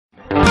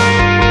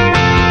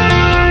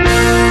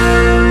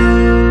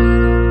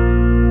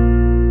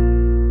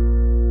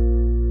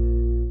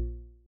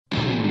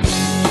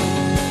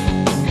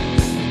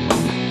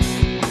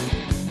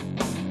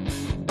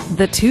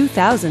the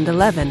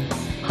 2011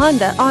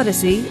 Honda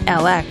Odyssey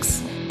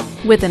LX.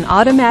 With an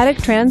automatic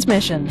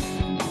transmission,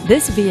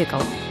 this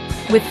vehicle,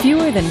 with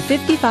fewer than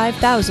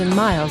 55,000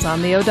 miles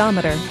on the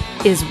odometer,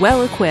 is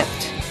well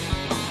equipped.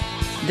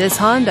 This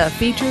Honda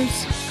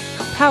features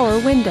power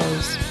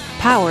windows,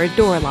 power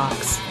door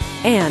locks,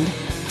 and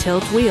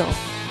tilt wheel.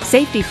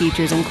 Safety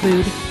features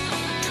include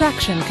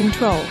traction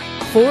control,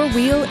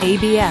 four-wheel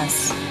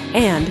ABS,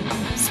 and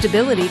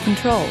stability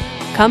control.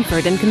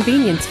 Comfort and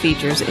convenience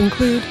features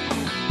include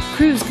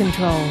cruise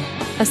control,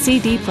 a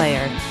CD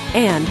player,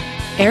 and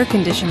air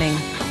conditioning.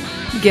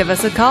 Give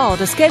us a call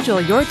to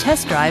schedule your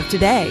test drive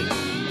today.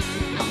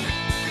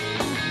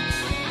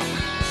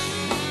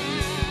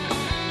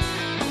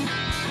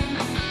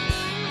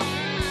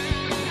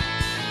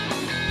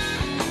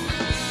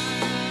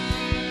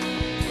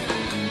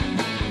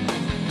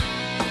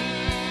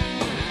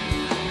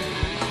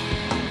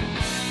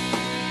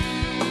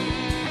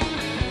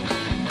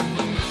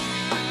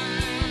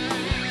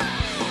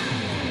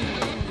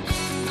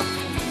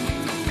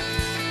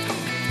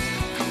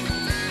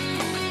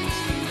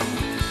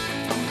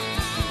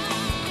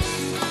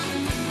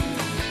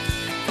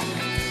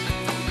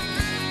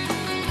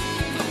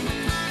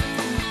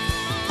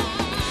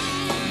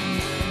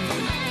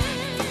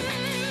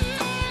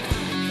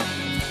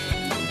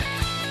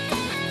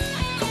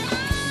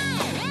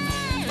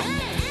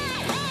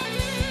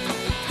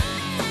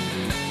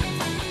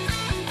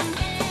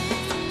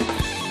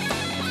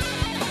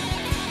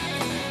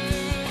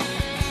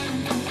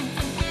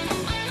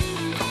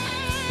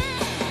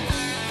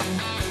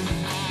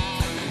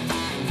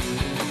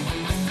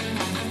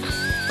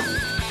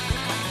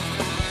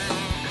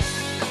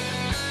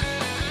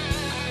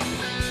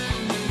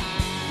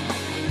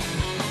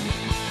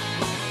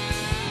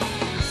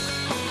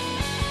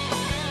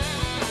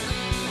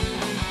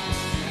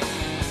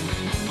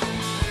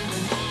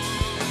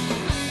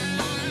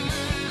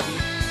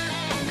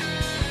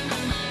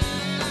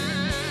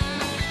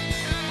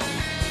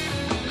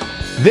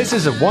 This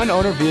is a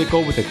one-owner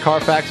vehicle with a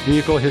Carfax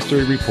Vehicle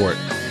History Report.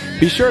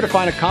 Be sure to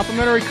find a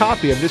complimentary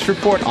copy of this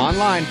report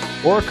online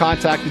or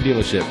contact the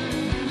dealership.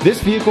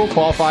 This vehicle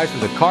qualifies for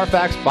the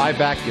Carfax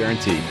Buyback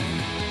Guarantee.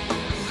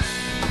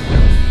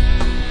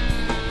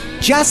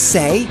 Just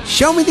say,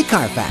 "Show me the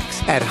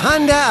Carfax" at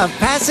Honda of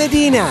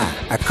Pasadena,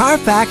 a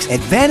Carfax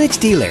Advantage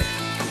dealer.